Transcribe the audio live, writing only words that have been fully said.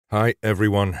Hi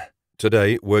everyone.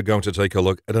 Today we're going to take a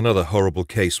look at another horrible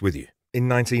case with you. In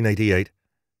 1988,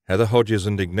 Heather Hodges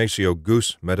and Ignacio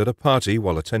Goose met at a party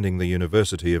while attending the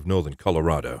University of Northern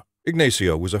Colorado.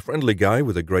 Ignacio was a friendly guy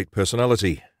with a great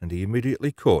personality, and he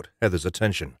immediately caught Heather's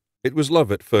attention. It was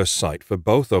love at first sight for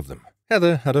both of them.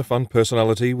 Heather had a fun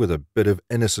personality with a bit of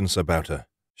innocence about her.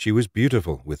 She was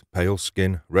beautiful, with pale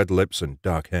skin, red lips, and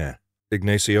dark hair.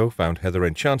 Ignacio found Heather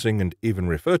enchanting and even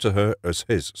referred to her as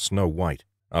his Snow White.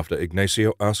 After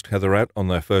Ignacio asked Heather out on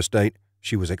their first date,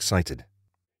 she was excited.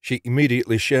 She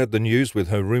immediately shared the news with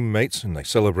her roommates and they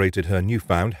celebrated her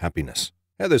newfound happiness.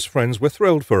 Heather's friends were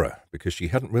thrilled for her because she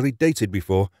hadn't really dated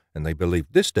before and they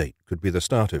believed this date could be the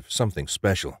start of something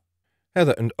special.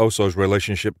 Heather and Oso's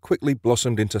relationship quickly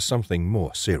blossomed into something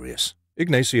more serious.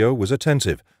 Ignacio was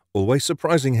attentive, always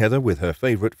surprising Heather with her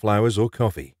favorite flowers or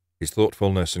coffee. His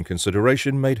thoughtfulness and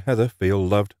consideration made Heather feel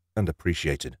loved and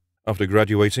appreciated. After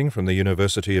graduating from the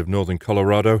University of Northern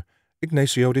Colorado,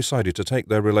 Ignacio decided to take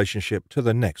their relationship to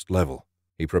the next level.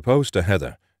 He proposed to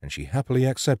Heather, and she happily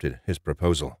accepted his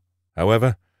proposal.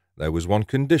 However, there was one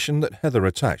condition that Heather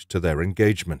attached to their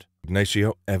engagement. If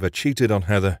Ignacio ever cheated on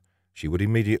Heather, she would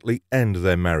immediately end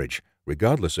their marriage,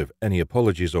 regardless of any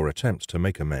apologies or attempts to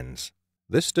make amends.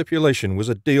 This stipulation was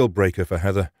a deal-breaker for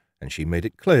Heather, and she made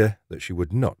it clear that she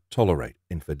would not tolerate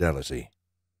infidelity.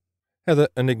 Heather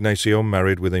and Ignacio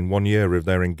married within 1 year of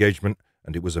their engagement,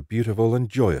 and it was a beautiful and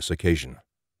joyous occasion.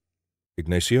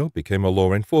 Ignacio became a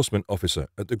law enforcement officer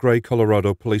at the Gray,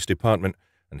 Colorado Police Department,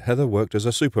 and Heather worked as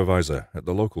a supervisor at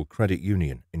the local credit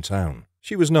union in town.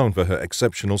 She was known for her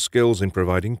exceptional skills in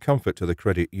providing comfort to the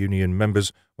credit union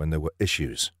members when there were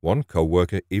issues. One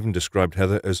co-worker even described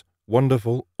Heather as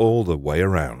wonderful all the way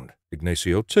around.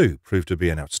 Ignacio, too, proved to be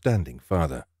an outstanding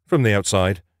father. From the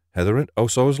outside, Heather and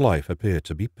Oso's life appeared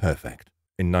to be perfect.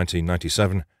 In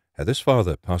 1997, Heather's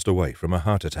father passed away from a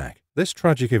heart attack. This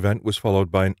tragic event was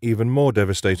followed by an even more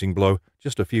devastating blow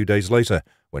just a few days later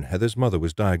when Heather's mother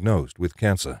was diagnosed with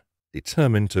cancer.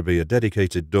 Determined to be a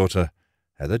dedicated daughter,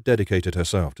 Heather dedicated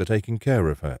herself to taking care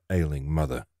of her ailing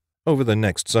mother. Over the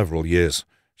next several years,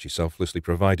 she selflessly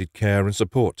provided care and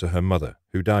support to her mother,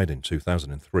 who died in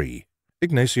 2003.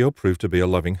 Ignacio proved to be a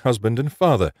loving husband and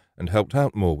father and helped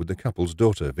out more with the couple's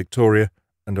daughter, Victoria,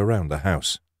 and around the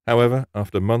house. However,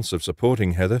 after months of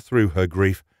supporting Heather through her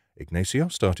grief, Ignacio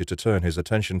started to turn his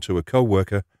attention to a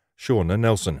co-worker, Shawna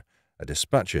Nelson, a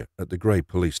dispatcher at the Gray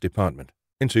Police Department.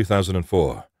 In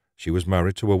 2004, she was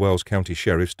married to a Wells County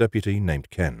Sheriff's deputy named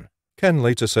Ken. Ken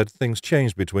later said things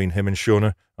changed between him and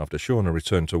Shawna after Shawna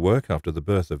returned to work after the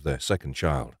birth of their second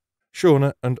child.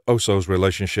 Shawna and Oso's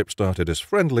relationship started as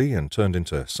friendly and turned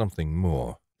into something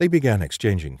more. They began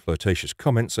exchanging flirtatious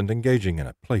comments and engaging in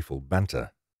a playful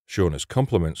banter. Shawna's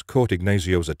compliments caught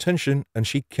Ignacio's attention and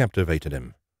she captivated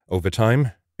him. Over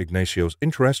time, Ignacio's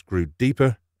interest grew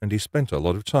deeper and he spent a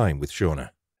lot of time with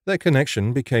Shawna. Their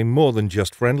connection became more than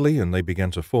just friendly and they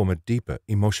began to form a deeper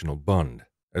emotional bond.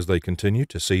 As they continued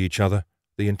to see each other,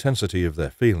 the intensity of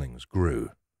their feelings grew.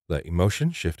 Their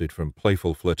emotion shifted from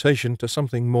playful flirtation to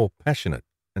something more passionate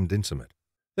and intimate.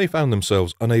 They found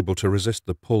themselves unable to resist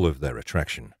the pull of their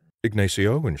attraction.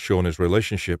 Ignacio and Shawna's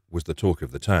relationship was the talk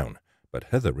of the town, but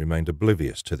Heather remained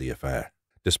oblivious to the affair.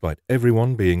 Despite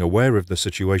everyone being aware of the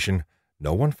situation,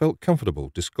 no one felt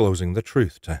comfortable disclosing the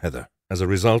truth to Heather. As a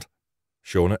result,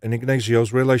 Shawna and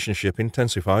Ignacio's relationship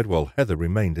intensified while Heather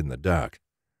remained in the dark.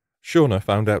 Shawna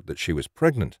found out that she was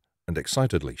pregnant and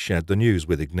excitedly shared the news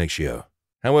with Ignacio.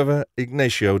 However,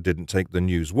 Ignacio didn't take the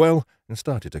news well and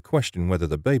started to question whether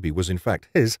the baby was in fact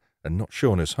his and not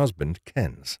Shawna's husband,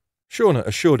 Ken's. Shawna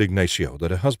assured Ignacio that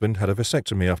her husband had a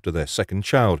vasectomy after their second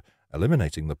child,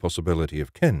 eliminating the possibility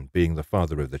of Ken being the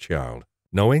father of the child.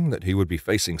 Knowing that he would be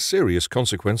facing serious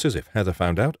consequences if Heather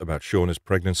found out about Shawna's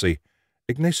pregnancy,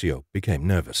 Ignacio became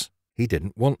nervous. He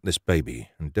didn't want this baby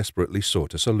and desperately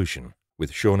sought a solution.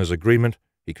 With Shawna's agreement,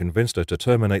 he convinced her to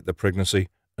terminate the pregnancy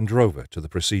and drove her to the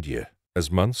procedure. As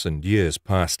months and years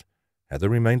passed, Heather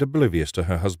remained oblivious to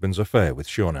her husband's affair with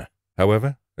Shawna.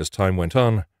 However, as time went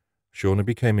on, Shawna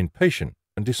became impatient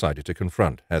and decided to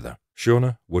confront Heather.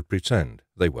 Shawna would pretend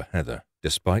they were Heather.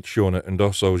 Despite Shawna and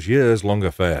Oso's years-long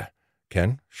affair,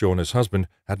 Ken, Shawna's husband,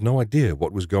 had no idea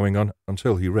what was going on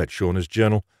until he read Shawna's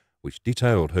journal, which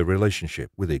detailed her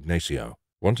relationship with Ignacio.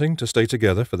 Wanting to stay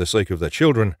together for the sake of their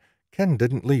children, Ken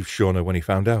didn't leave Shawna when he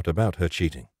found out about her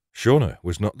cheating. Shawna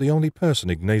was not the only person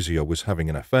Ignacio was having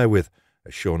an affair with,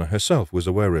 as Shawna herself was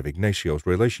aware of Ignacio's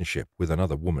relationship with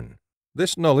another woman.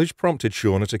 This knowledge prompted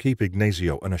Shawna to keep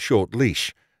Ignacio on a short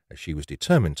leash, as she was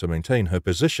determined to maintain her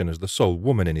position as the sole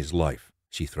woman in his life.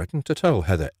 She threatened to tell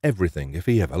Heather everything if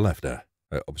he ever left her.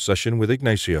 Her obsession with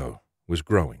Ignacio was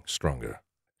growing stronger.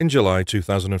 In July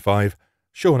 2005,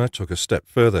 Shawna took a step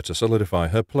further to solidify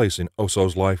her place in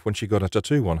Oso's life when she got a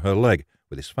tattoo on her leg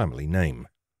with his family name.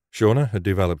 Shawna had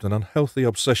developed an unhealthy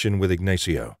obsession with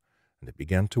Ignacio, and it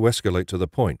began to escalate to the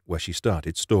point where she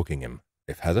started stalking him.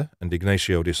 If Heather and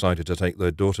Ignacio decided to take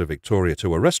their daughter Victoria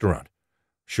to a restaurant,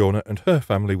 Shawna and her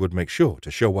family would make sure to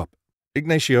show up.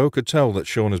 Ignacio could tell that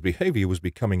Shawna's behavior was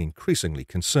becoming increasingly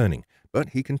concerning, but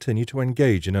he continued to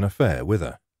engage in an affair with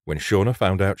her. When Shawna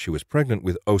found out she was pregnant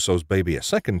with Oso's baby a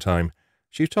second time,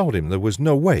 she told him there was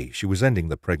no way she was ending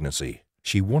the pregnancy.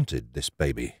 She wanted this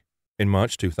baby. In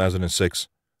March 2006,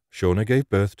 Shawna gave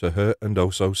birth to her and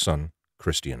Oso's son,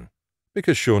 Christian.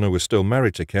 Because Shawna was still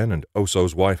married to Ken and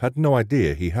Oso's wife had no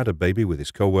idea he had a baby with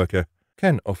his co-worker,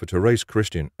 Ken offered to raise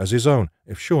Christian as his own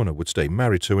if Shawna would stay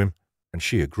married to him, and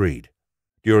she agreed.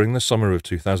 During the summer of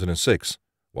 2006,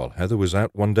 while Heather was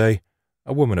out one day,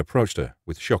 a woman approached her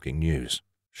with shocking news.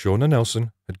 Shawna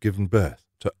Nelson had given birth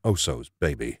to Oso's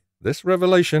baby. This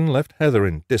revelation left Heather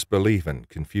in disbelief and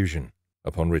confusion.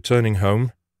 Upon returning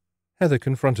home, Heather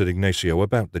confronted Ignacio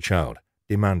about the child,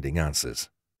 demanding answers.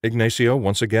 Ignacio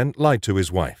once again lied to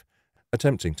his wife,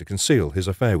 attempting to conceal his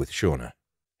affair with Shawna.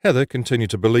 Heather continued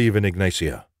to believe in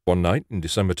Ignacio. One night in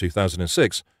December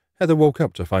 2006, Heather woke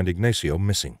up to find Ignacio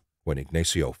missing. When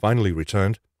Ignacio finally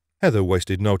returned, Heather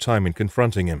wasted no time in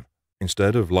confronting him.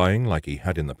 Instead of lying like he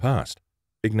had in the past,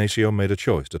 Ignacio made a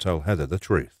choice to tell Heather the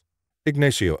truth.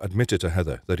 Ignacio admitted to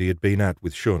Heather that he had been out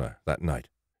with Shawna that night.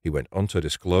 He went on to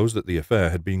disclose that the affair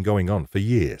had been going on for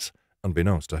years,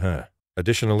 unbeknownst to her.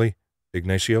 Additionally,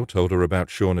 Ignacio told her about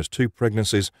Shawna's 2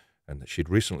 pregnancies and that she'd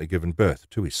recently given birth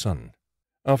to his son.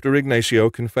 After Ignacio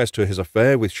confessed to his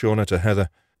affair with Shawna to Heather,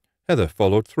 Heather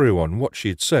followed through on what she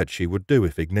had said she would do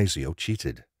if Ignacio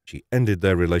cheated. She ended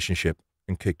their relationship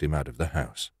and kicked him out of the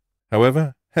house.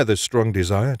 However, Heather's strong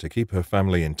desire to keep her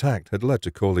family intact had led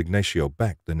to call Ignacio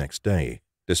back the next day.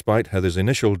 Despite Heather's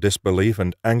initial disbelief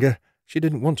and anger, she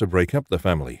didn't want to break up the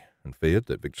family and feared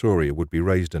that Victoria would be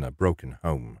raised in a broken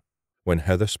home. When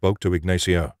Heather spoke to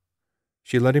Ignacio,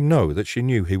 she let him know that she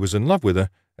knew he was in love with her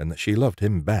and that she loved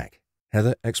him back.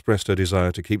 Heather expressed her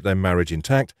desire to keep their marriage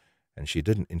intact, and she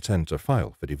didn't intend to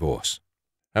file for divorce.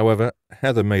 However,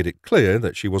 Heather made it clear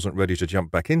that she wasn't ready to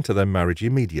jump back into their marriage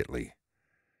immediately.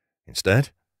 Instead,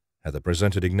 Heather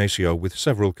presented Ignacio with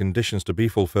several conditions to be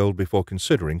fulfilled before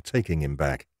considering taking him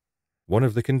back. One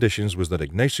of the conditions was that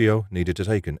Ignacio needed to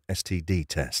take an STD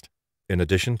test. In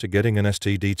addition to getting an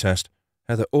STD test,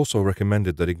 Heather also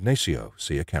recommended that Ignacio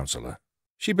see a counselor.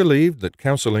 She believed that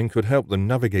counseling could help them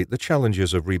navigate the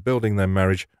challenges of rebuilding their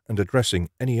marriage and addressing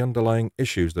any underlying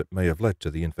issues that may have led to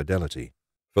the infidelity.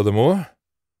 Furthermore,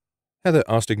 Heather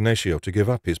asked Ignacio to give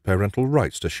up his parental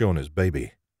rights to Shawna's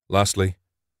baby. Lastly,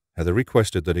 Heather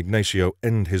requested that Ignacio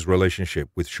end his relationship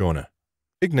with Shawna.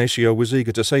 Ignacio was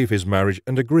eager to save his marriage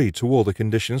and agreed to all the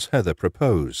conditions Heather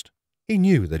proposed. He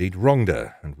knew that he'd wronged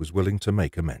her and was willing to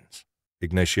make amends.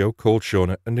 Ignacio called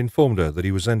Shawna and informed her that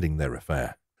he was ending their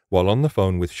affair. While on the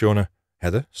phone with Shawna,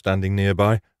 Heather, standing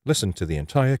nearby, listened to the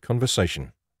entire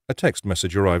conversation. A text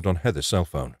message arrived on Heather's cell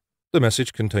phone. The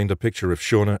message contained a picture of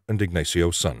Shawna and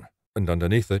Ignacio's son, and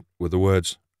underneath it were the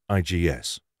words,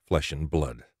 IGS, flesh and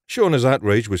blood. Shawna's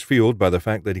outrage was fueled by the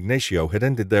fact that Ignacio had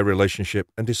ended their relationship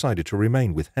and decided to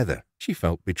remain with Heather. She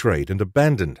felt betrayed and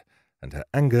abandoned, and her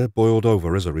anger boiled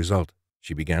over as a result.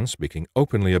 She began speaking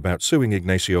openly about suing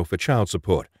Ignacio for child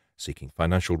support, seeking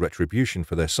financial retribution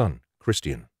for their son,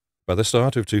 Christian. By the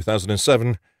start of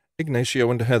 2007, Ignacio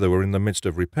and Heather were in the midst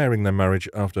of repairing their marriage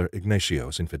after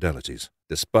Ignacio's infidelities.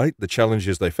 Despite the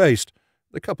challenges they faced,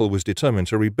 the couple was determined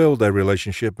to rebuild their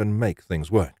relationship and make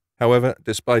things work. However,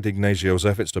 despite Ignacio's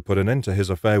efforts to put an end to his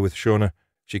affair with Shawna,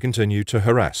 she continued to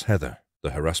harass Heather.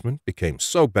 The harassment became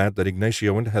so bad that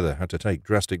Ignacio and Heather had to take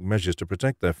drastic measures to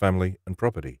protect their family and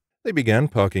property. They began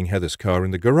parking Heather's car in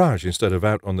the garage instead of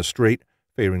out on the street,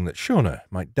 fearing that Shawna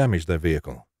might damage their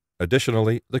vehicle.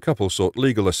 Additionally, the couple sought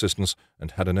legal assistance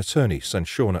and had an attorney send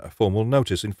Shawna a formal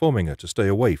notice informing her to stay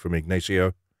away from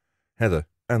Ignacio, Heather,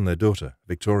 and their daughter,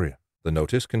 Victoria. The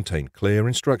notice contained clear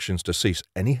instructions to cease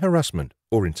any harassment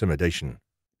or intimidation.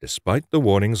 Despite the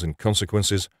warnings and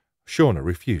consequences, Shawna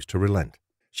refused to relent.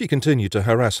 She continued to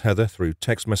harass Heather through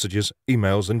text messages,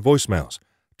 emails, and voicemails,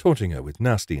 taunting her with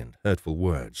nasty and hurtful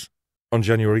words. On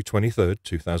January 23,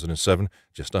 2007,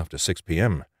 just after 6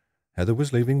 p.m., Heather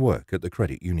was leaving work at the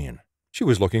credit union. She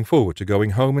was looking forward to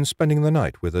going home and spending the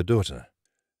night with her daughter.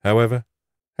 However,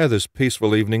 Heather's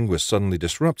peaceful evening was suddenly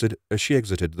disrupted as she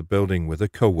exited the building with her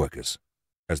co-workers.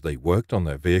 As they worked on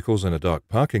their vehicles in a dark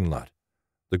parking lot,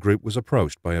 the group was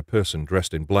approached by a person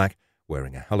dressed in black,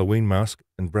 wearing a Halloween mask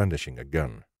and brandishing a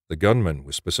gun. The gunman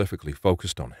was specifically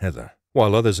focused on Heather,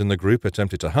 while others in the group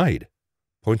attempted to hide.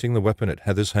 Pointing the weapon at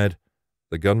Heather's head,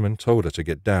 the gunman told her to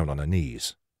get down on her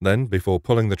knees. Then, before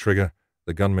pulling the trigger,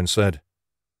 the gunman said,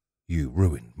 "You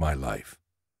ruined my life,"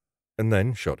 and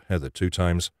then shot Heather 2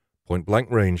 times, point-blank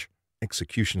range,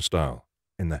 execution style,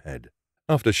 in the head.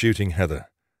 After shooting Heather,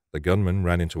 the gunman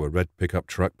ran into a red pickup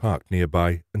truck parked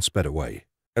nearby and sped away.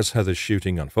 As Heather's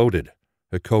shooting unfolded,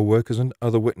 her co-workers and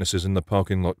other witnesses in the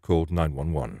parking lot called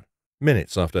 911.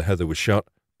 Minutes after Heather was shot,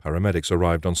 paramedics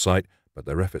arrived on site, but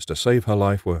their efforts to save her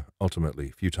life were ultimately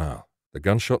futile. The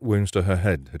gunshot wounds to her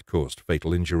head had caused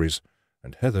fatal injuries,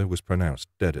 and Heather was pronounced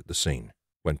dead at the scene.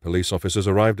 When police officers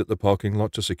arrived at the parking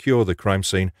lot to secure the crime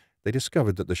scene, they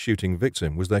discovered that the shooting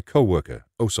victim was their co-worker,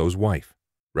 Oso's wife.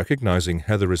 Recognizing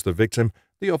Heather as the victim,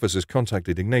 the officers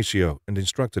contacted Ignacio and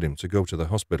instructed him to go to the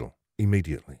hospital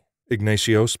immediately.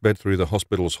 Ignacio sped through the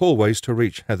hospital's hallways to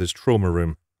reach Heather's trauma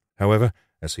room. However,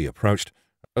 as he approached,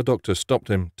 a doctor stopped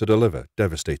him to deliver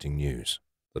devastating news.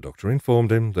 The doctor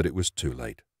informed him that it was too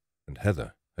late, and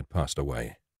Heather had passed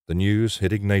away. The news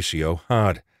hit Ignacio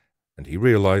hard, and he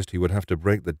realized he would have to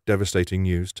break the devastating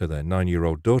news to their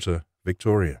 9-year-old daughter,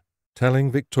 Victoria.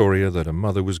 Telling Victoria that her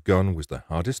mother was gone was the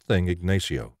hardest thing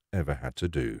Ignacio ever had to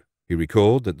do. He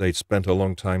recalled that they'd spent a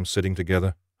long time sitting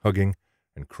together, hugging,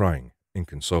 and crying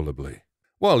inconsolably.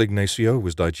 While Ignacio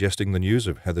was digesting the news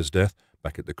of Heather's death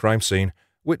back at the crime scene,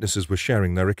 witnesses were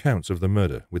sharing their accounts of the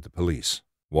murder with the police.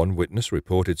 One witness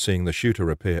reported seeing the shooter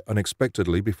appear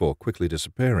unexpectedly before quickly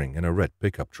disappearing in a red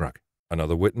pickup truck.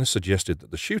 Another witness suggested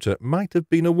that the shooter might have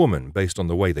been a woman based on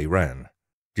the way they ran.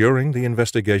 During the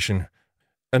investigation,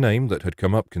 a name that had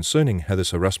come up concerning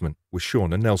Heather's harassment was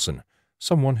Shawna Nelson,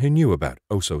 someone who knew about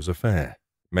Oso's affair.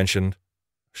 Mentioned,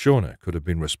 Shawna could have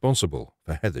been responsible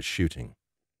for Heather's shooting.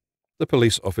 The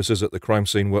police officers at the crime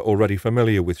scene were already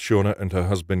familiar with Shawna and her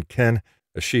husband Ken,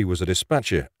 as she was a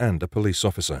dispatcher and a police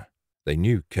officer. They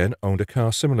knew Ken owned a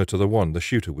car similar to the one the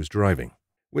shooter was driving.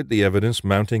 With the evidence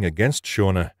mounting against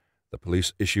Shawna, the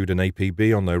police issued an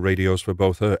APB on their radios for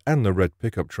both her and the red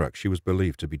pickup truck she was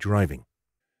believed to be driving.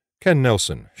 Ken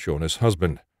Nelson, Shawna's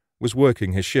husband, was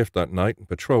working his shift that night and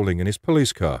patrolling in his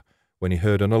police car when he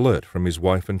heard an alert from his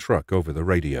wife and truck over the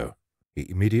radio. He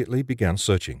immediately began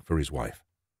searching for his wife.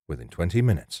 Within 20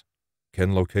 minutes,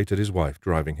 Ken located his wife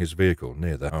driving his vehicle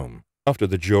near their home. After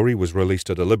the jury was released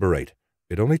to deliberate,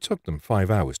 it only took them 5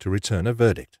 hours to return a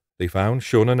verdict. They found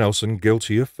Shawna Nelson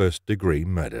guilty of first-degree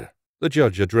murder. The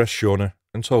judge addressed Shawna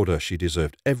and told her she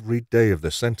deserved every day of the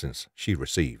sentence she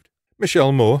received.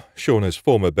 Michelle Moore, Shawna's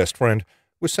former best friend,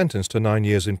 was sentenced to 9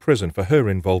 years in prison for her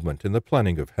involvement in the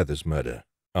planning of Heather's murder.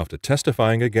 After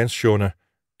testifying against Shawna,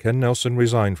 Ken Nelson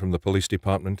resigned from the police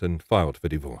department and filed for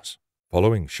divorce.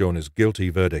 Following Shawna's guilty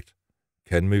verdict,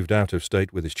 Ken moved out of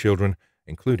state with his children,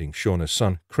 including Shawna's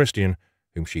son, Christian,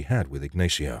 whom she had with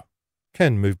Ignacio.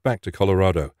 Ken moved back to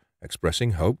Colorado,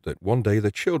 expressing hope that one day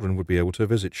the children would be able to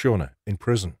visit Shawna in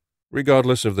prison.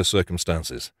 Regardless of the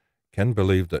circumstances, Ken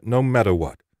believed that no matter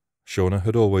what, Shawna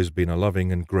had always been a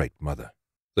loving and great mother.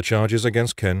 The charges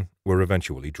against Ken were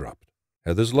eventually dropped.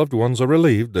 Heather's loved ones are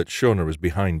relieved that Shawna is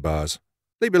behind bars.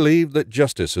 They believe that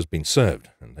justice has been served,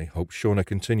 and they hope Shawna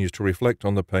continues to reflect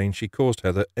on the pain she caused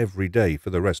Heather every day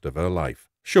for the rest of her life.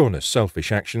 Shawna's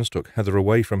selfish actions took Heather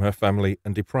away from her family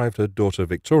and deprived her daughter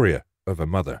Victoria of her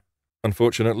mother.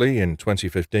 Unfortunately, in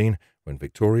 2015, when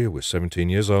Victoria was 17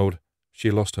 years old, she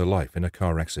lost her life in a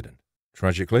car accident.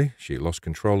 Tragically, she lost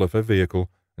control of her vehicle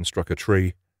and struck a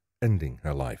tree, ending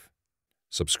her life.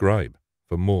 Subscribe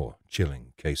for more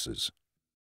chilling cases.